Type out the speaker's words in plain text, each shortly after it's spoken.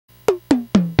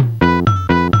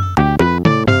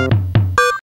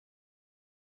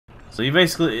So you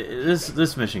basically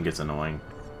this mission gets annoying,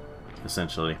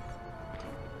 essentially.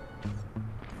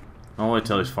 I'll wait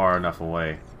till he's far enough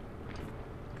away.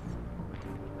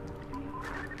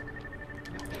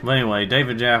 But anyway,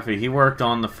 David Jaffe, he worked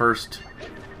on the first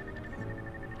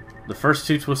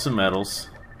two Twisted Metals.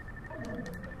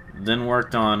 Then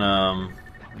worked on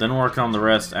the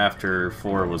rest after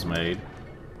 4 was made.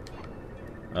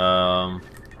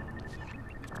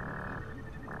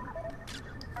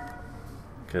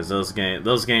 Because those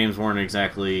games weren't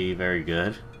exactly very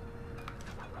good.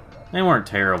 They weren't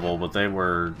terrible, but they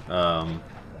weren't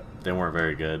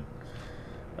very good.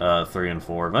 3 and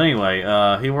 4. But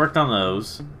anyway, he worked on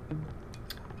those,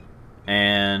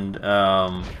 and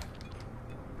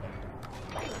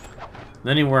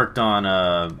then he worked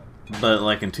on but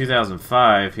like in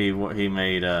 2005, he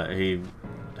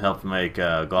helped make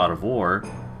God of War,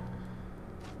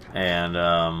 and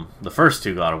the first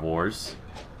 2 God of Wars.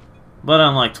 But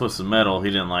unlike Twisted Metal, he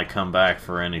didn't like come back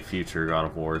for any future God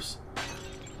of Wars.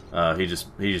 He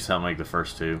just helped make the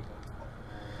first 2.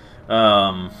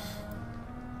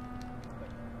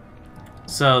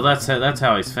 So that's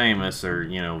how he's famous, or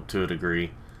you know, to a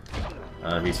degree,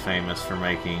 he's famous for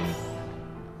making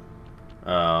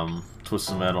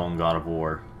Twisted Metal and God of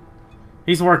War.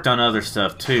 He's worked on other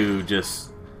stuff too.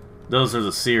 Just those are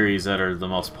the series that are the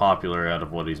most popular out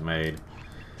of what he's made.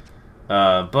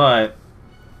 But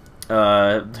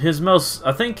the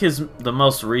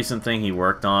most recent thing he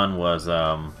worked on was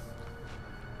I'm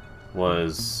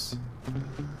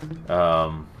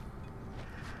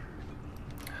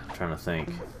trying to think,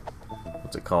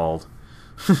 what's it called?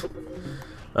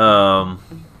 I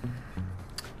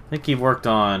think he worked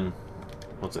on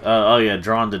oh yeah,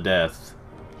 Drawn to Death,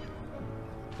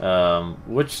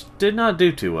 which did not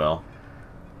do too well.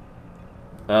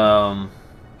 Drawn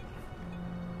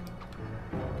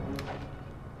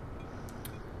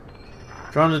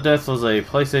to Death was a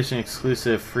PlayStation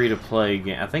exclusive free-to-play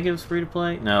game. I think it was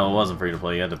free-to-play? No, it wasn't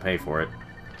free-to-play. You had to pay for it.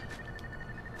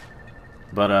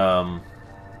 But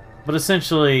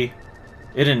essentially,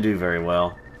 it didn't do very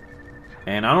well.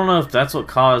 And I don't know if that's what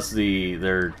caused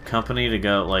their company to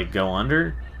go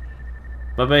under.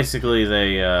 But basically,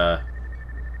 their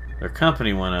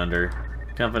company went under.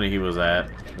 The company he was at,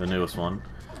 the newest one.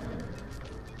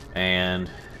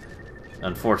 And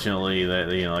unfortunately,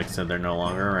 like I said, they're no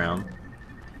longer around.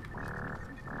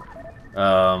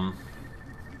 The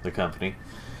company.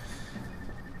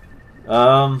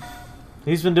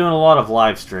 He's been doing a lot of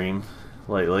live stream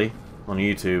lately on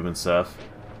YouTube and stuff.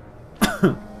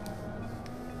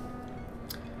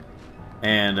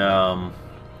 And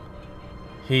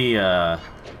he what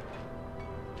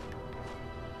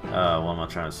am I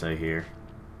trying to say here?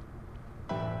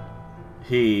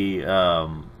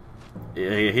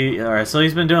 Alright, so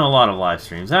he's been doing a lot of live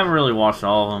streams. I haven't really watched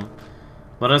all of them,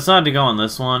 but I decided to go on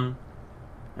this one.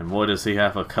 And boy, does he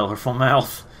have a colorful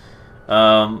mouth.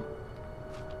 And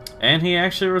he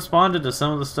actually responded to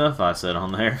some of the stuff I said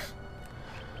on there.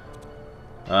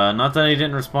 Not that he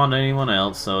didn't respond to anyone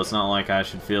else, so it's not like I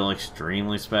should feel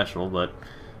extremely special, but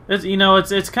it's, you know,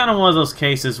 it's kind of one of those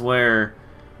cases where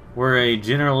a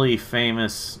generally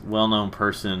famous, well-known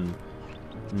person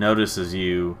notices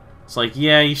you. It's like,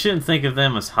 yeah, you shouldn't think of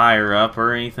them as higher up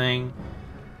or anything.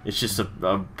 It's just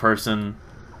a person,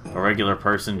 a regular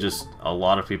person, just a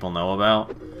lot of people know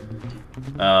about.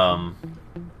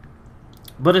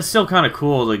 But it's still kind of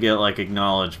cool to get like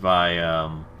acknowledged by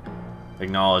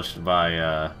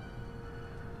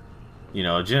you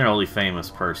know, a generally famous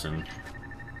person.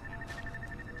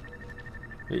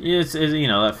 It's you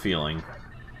know, that feeling.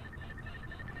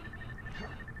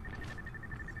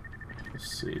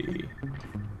 Let's see.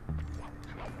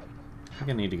 I think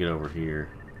I need to get over here.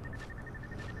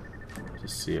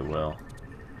 Just see it well.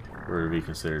 Or to be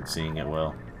considered seeing it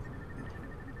well.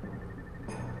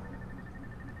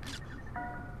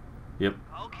 Yep.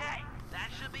 Okay, that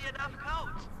should be enough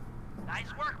codes. Nice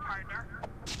work, partner.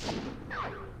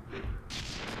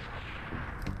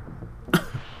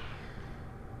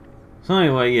 So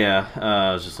anyway, yeah,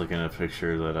 I was just looking at a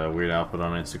picture that Weird Al put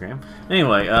on Instagram.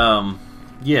 Anyway,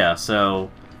 yeah,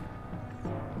 so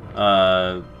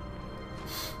I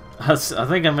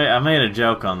think I made a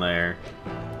joke on there,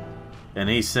 and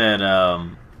he said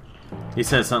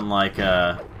something like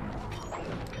I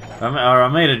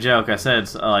made a joke. I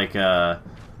said like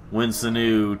when's the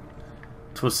new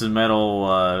Twisted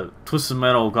Metal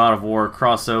God of War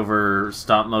crossover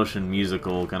stop motion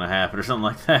musical gonna happen or something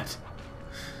like that.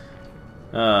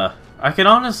 I can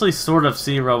honestly sort of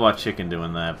see Robot Chicken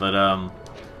doing that, but I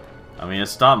mean,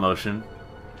 it's stop motion,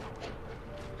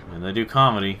 and they do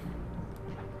comedy.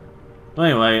 Well,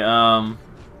 anyway,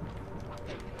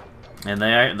 And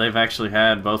they've actually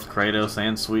had both Kratos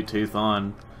and Sweet Tooth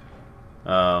on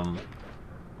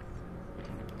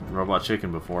Robot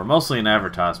Chicken before, mostly in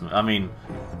advertisement. I mean,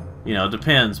 you know, it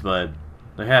depends, but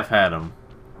they have had them.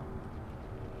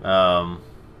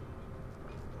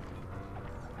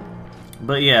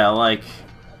 But yeah, like,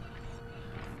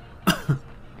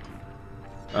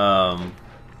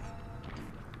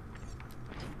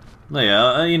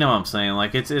 yeah, you know what I'm saying.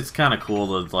 Like, it's kind of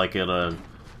cool to like it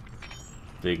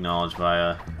be acknowledged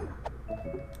by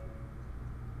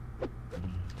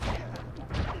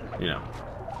you know.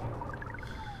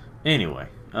 Anyway,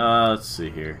 let's see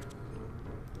here.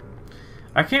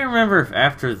 I can't remember if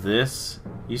after this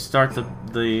you start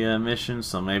the mission,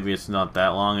 so maybe it's not that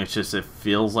long. It's just it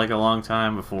feels like a long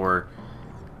time before,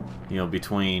 you know,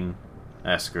 between.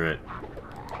 Screw it.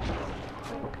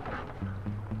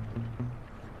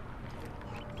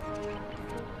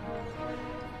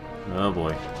 Oh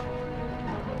boy.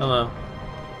 Hello.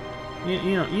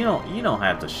 You don't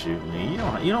have to shoot me. You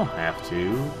don't have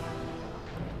to.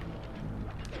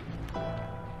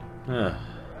 Ugh.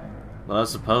 Well, I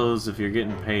suppose if you're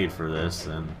getting paid for this,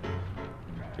 then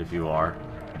if you are.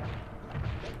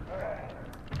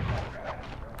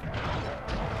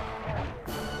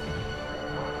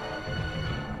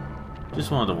 Just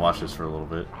wanted to watch this for a little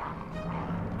bit.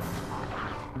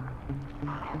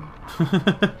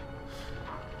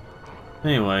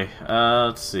 Anyway,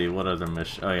 let's see, what other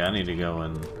mission? Oh yeah, I need to go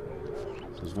and...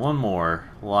 There's one more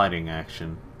lightning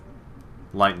action,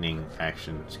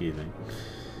 excuse me.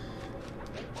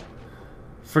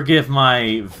 Forgive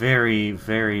my very,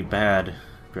 very bad...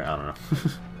 I don't know.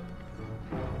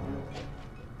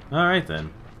 Alright then.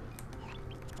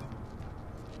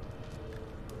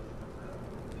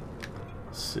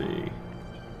 Let's see.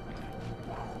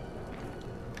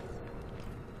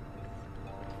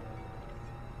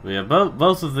 But yeah,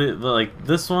 both of the like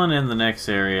this one and the next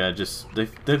area just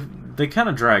they kind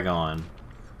of drag on.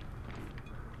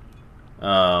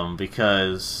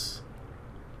 Because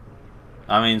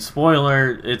I mean,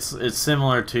 spoiler, it's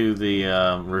similar to the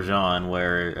Rajan,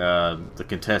 where the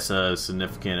Contessa is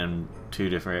significant in two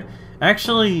different.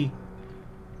 Actually,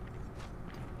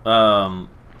 not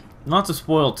to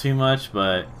spoil too much,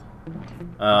 but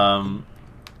the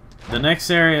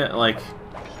next area, like.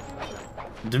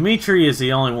 Dimitri is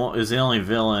the only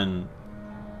villain.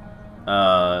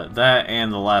 That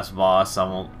and the last boss. I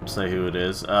won't say who it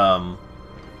is.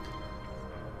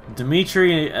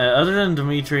 Dimitri, other than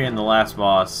Dimitri and the last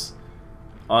boss,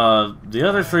 the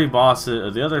other three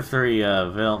bosses, the other three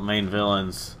main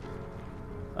villains,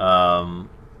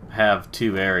 have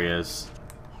two areas.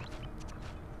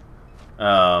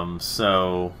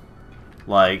 So,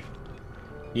 like,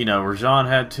 you know, Rajan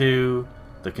had two.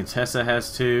 The Contessa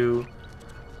has two.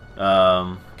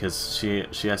 Because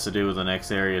she has to do with the next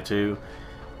area too,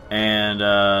 and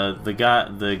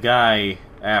the guy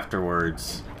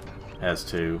afterwards has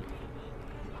two.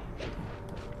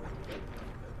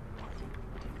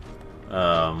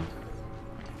 So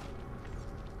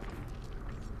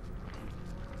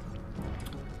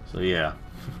yeah.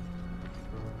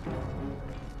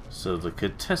 So the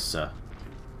Contessa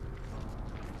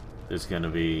is going to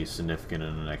be significant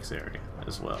in the next area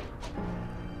as well.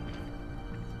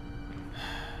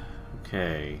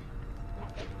 Okay.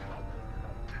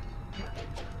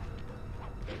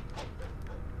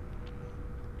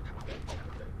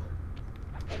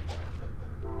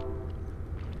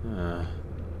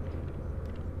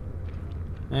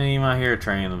 And you might hear a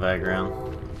train in the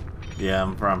background. Yeah,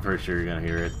 I'm pretty sure you're gonna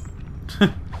hear it.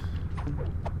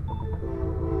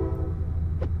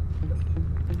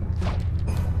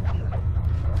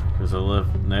 Because I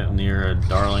live near a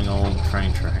darling old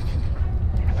train track.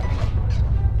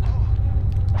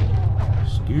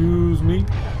 Excuse me.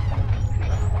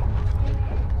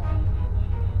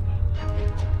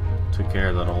 Took care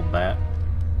of that old bat.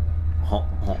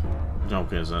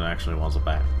 Joke is, it actually was a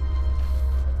bat.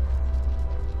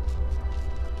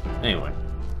 Anyway.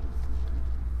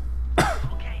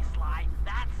 Okay, Sly,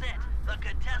 that's it. The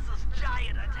Contessa's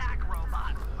giant attack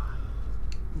robot.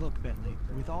 Look, Bentley,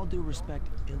 with all due respect,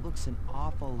 it looks an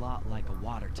awful lot like a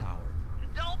water tower.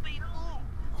 Don't be fooled.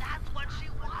 That's what she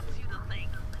wants you to think.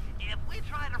 If we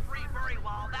try to free Murray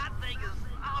while that thing is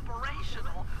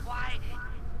operational, why...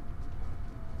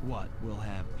 What, we'll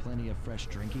have plenty of fresh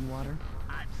drinking water?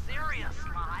 I'm serious,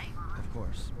 Sly. Of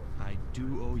course. I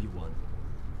do owe you one.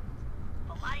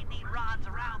 The lightning rods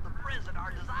around the prison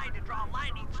are designed to draw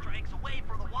lightning strikes away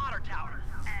from the water tower.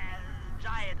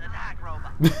 Giant attack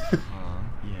robot.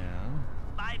 Yeah?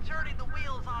 By turning the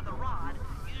wheels on the rod,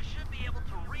 you should be able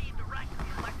to redirect the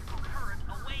electrical current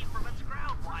away from its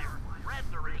ground wire,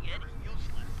 rendering it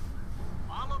useless.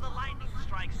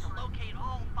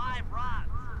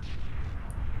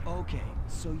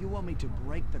 So you want me to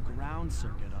break the ground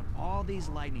circuit on all these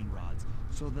lightning rods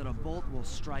so that a bolt will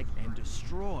strike and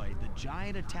destroy the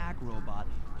giant attack robot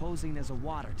posing as a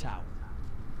water tower?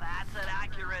 That's an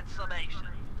accurate summation.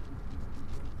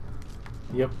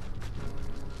 Yep.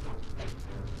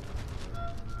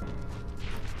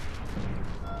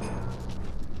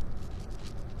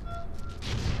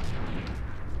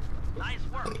 Nice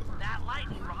work. That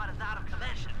lightning rod is out of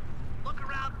commission. Look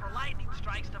around for lightning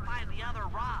strikes to find the other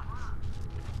rods.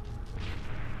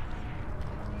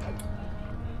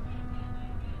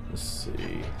 Let's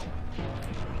see.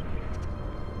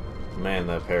 Man,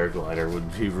 that paraglider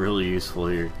would be really useful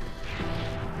here.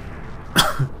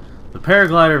 The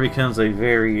paraglider becomes a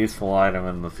very useful item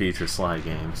in the future Sly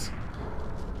games.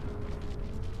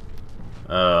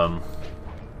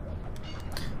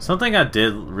 Something I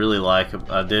did really like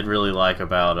about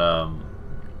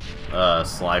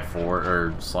Sly 4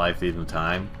 or Sly Thief in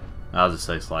Time. I'll just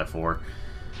say Sly 4.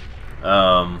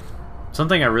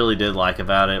 Something I really did like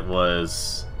about it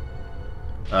was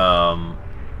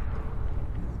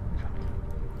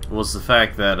the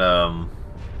fact that oh,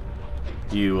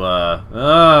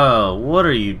 what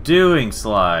are you doing,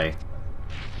 Sly?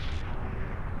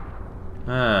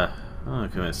 I'm gonna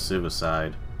commit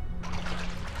suicide.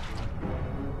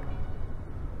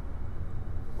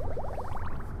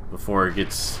 Before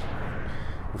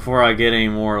I get any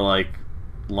more like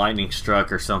lightning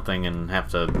struck or something and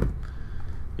have to,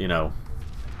 you know.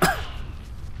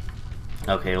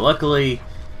 Okay, luckily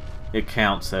it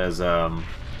counts as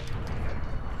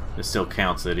it still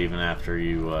counts it even after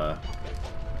you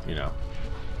you know,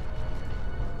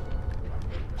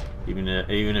 even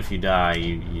if you die,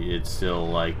 it's still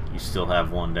like you still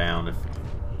have one down. If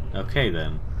okay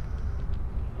then.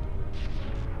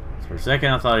 For a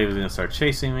second I thought he was going to start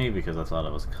chasing me because I thought I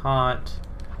was caught,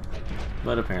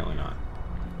 but apparently not.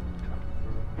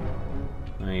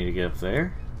 I need to get up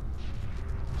there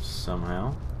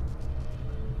somehow.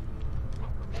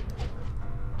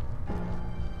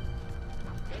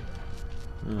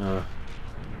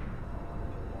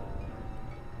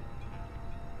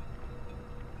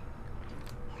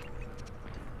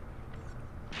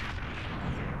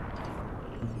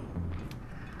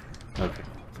 Okay.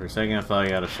 For a second I thought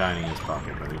he had a shiny in his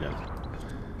pocket, but he doesn't.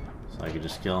 So I could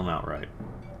just kill him outright.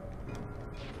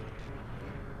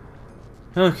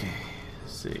 Okay.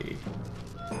 Let's see.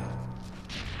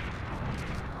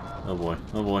 Oh boy.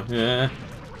 Oh boy. Yeah.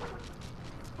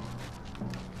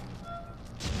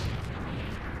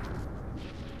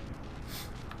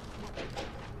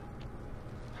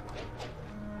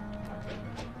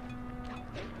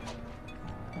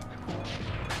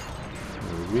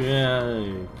 Yeah,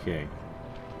 okay.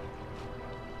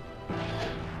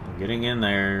 Getting in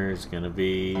there is gonna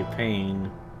be a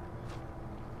pain.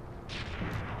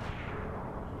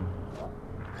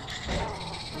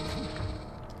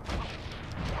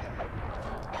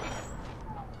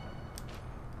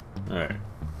 Alright.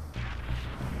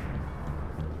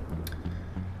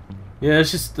 Yeah,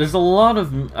 it's just, there's a lot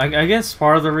of, I guess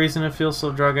part of the reason it feels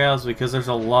so drug out is because there's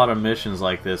a lot of missions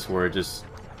like this where it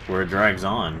drags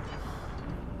on.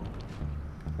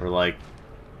 Or like,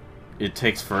 it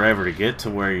takes forever to get to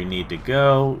where you need to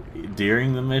go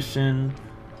during the mission.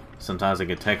 Sometimes it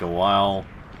can take a while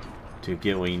to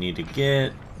get what you need to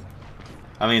get.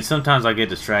 I mean, sometimes I get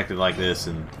distracted like this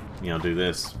and, you know, do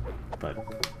this,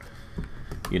 but,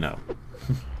 you know.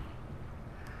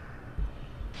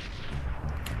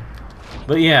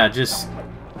 But yeah, just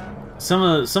some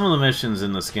of the missions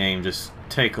in this game just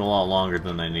take a lot longer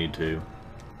than they need to.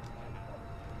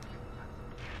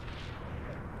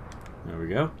 There we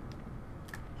go.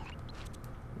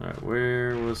 Alright,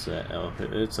 where was that? Oh,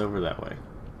 it's over that way.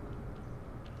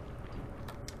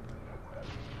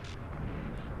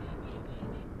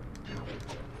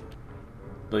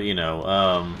 But, you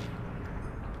know,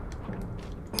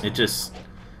 it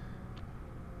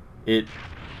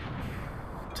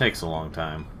takes a long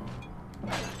time.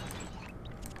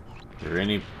 Or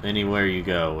anywhere you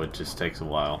go, it just takes a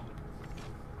while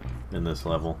in this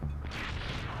level.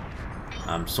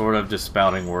 I'm sort of just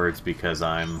spouting words because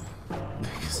I'm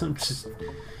just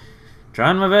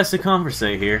trying my best to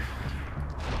conversate here.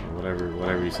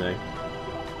 Whatever you say.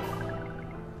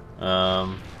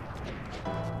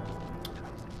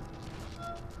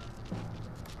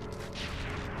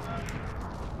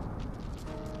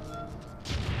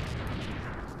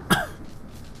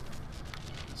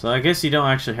 So I guess you don't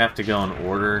actually have to go in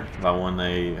order by when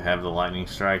they have the lightning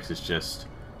strikes. It's just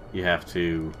you have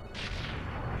to.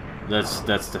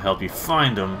 That's to help you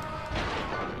find them.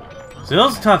 See,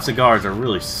 those types of guards are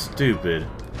really stupid,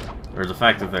 or the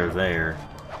fact that they're there.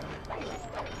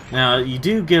 Now, you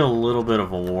do get a little bit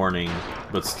of a warning,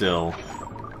 but still,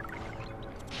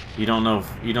 you don't know.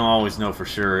 You don't always know for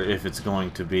sure if it's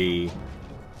going to be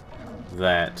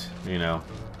that, you know.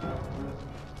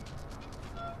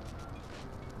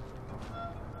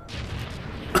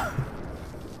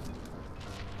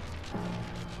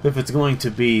 If it's going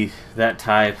to be that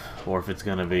type, or if it's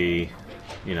going to be,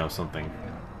 you know, something.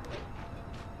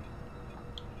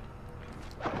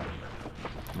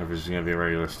 Or if it's going to be a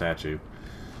regular statue.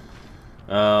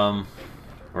 Or,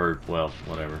 well,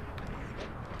 whatever.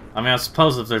 I mean, I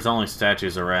suppose if there's only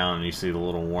statues around and you see the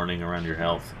little warning around your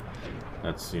health,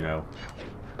 that's, you know.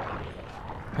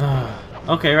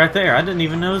 Okay, right there. I didn't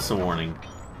even notice the warning.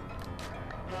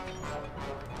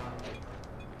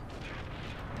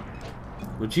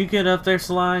 Would you get up there,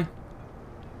 Sly?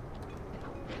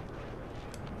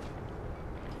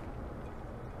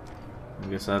 I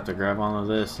guess I have to grab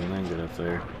onto this and then get up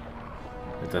there.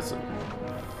 If that's it.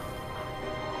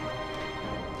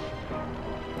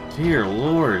 Dear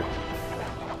Lord.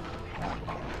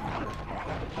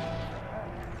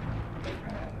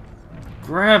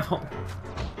 Grab.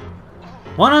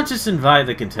 Why not just invite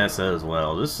the Contessa as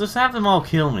well? Just have them all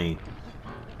kill me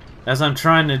as I'm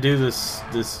trying to do this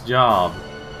job.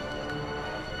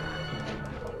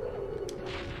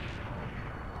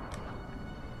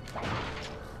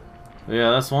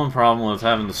 Yeah, that's one problem with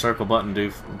having the circle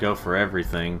button go for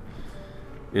everything.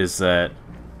 Is that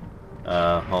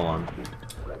hold on.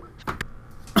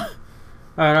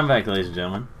 Alright, I'm back, ladies and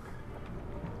gentlemen.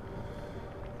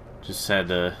 Just had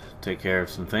to take care of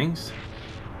some things.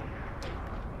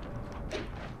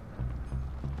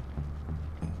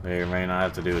 May or may not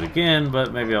have to do it again,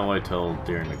 but maybe I'll wait till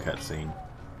during the cutscene.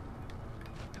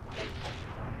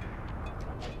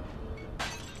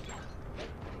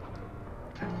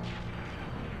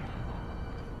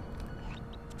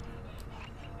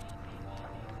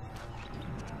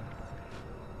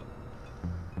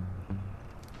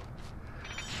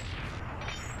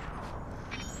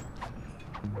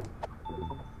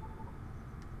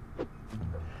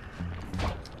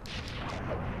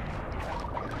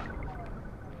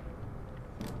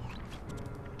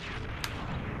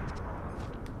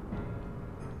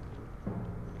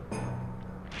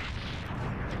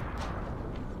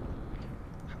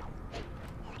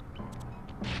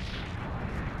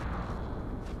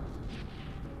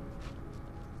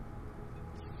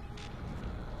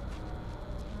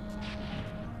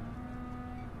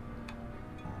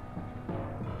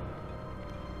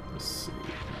 Let's see.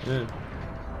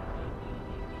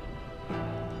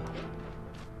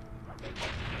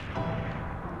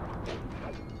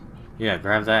 Yeah,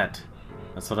 grab that.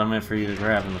 That's what I meant for you to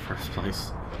grab in the first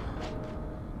place.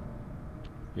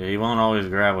 Yeah, you won't always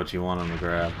grab what you want them to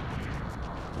grab.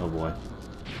 Oh boy.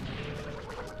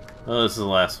 Oh, this is the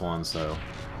last one, so...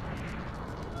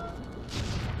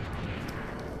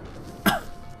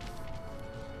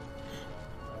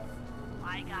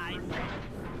 Like I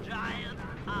said, giant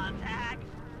attack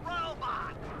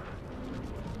robot.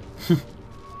 It'd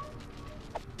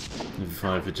be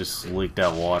funny if it just leaked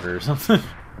out water or something.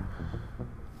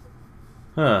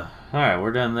 Alright,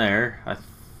 we're done there. I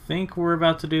think we're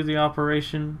about to do the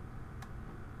operation.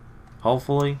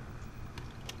 Hopefully.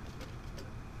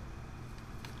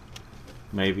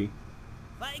 Maybe.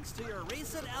 Thanks to your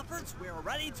recent efforts, we're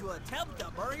ready to attempt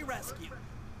a Murray rescue.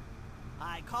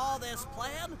 I call this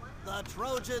plan the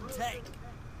Trojan Tank.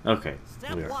 Okay.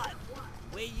 Step 1.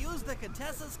 We use the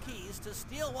Contessa's keys to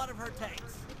steal one of her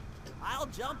tanks. I'll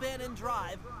jump in and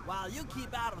drive while you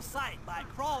keep out of sight by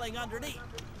crawling underneath.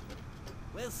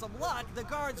 With some luck, the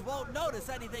guards won't notice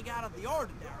anything out of the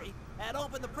ordinary and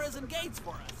open the prison gates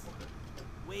for us.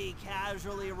 We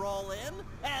casually roll in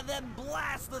and then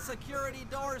blast the security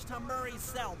doors to Murray's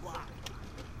cell block.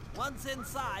 Once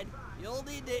inside, you'll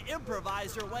need to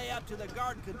improvise your way up to the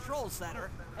guard control center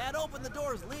and open the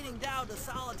doors leading down to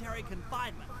solitary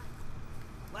confinement.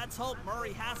 Let's hope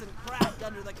Murray hasn't cracked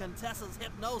under the Contessa's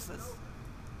hypnosis.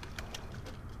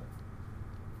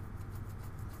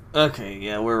 Okay,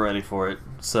 yeah, we're ready for it.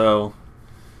 So...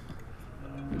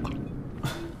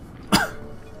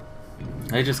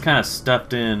 they just kind of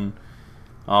stuffed in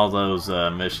all those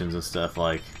missions and stuff,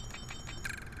 like...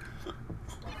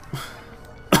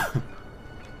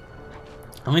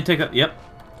 Let me take a... Yep,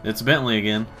 it's Bentley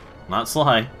again. Not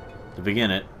Sly, to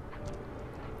begin it.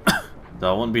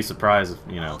 So I wouldn't be surprised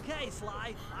if, you know... Okay,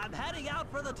 Sly, I'm heading out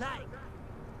for the tank.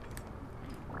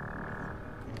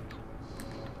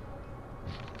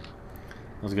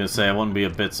 I was gonna say, I wouldn't be a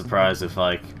bit surprised if,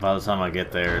 like, by the time I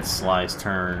get there, it's Sly's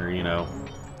turn, or, you know...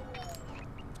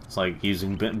 It's like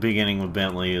using... beginning with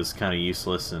Bentley is kind of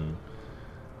useless, and...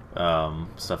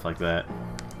 stuff like that.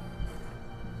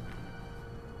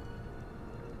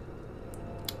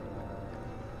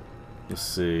 Let's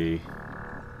see.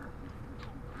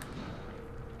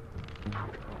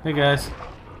 Hey guys.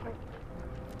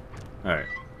 Alright.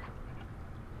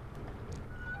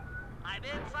 I'm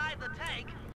inside the tank.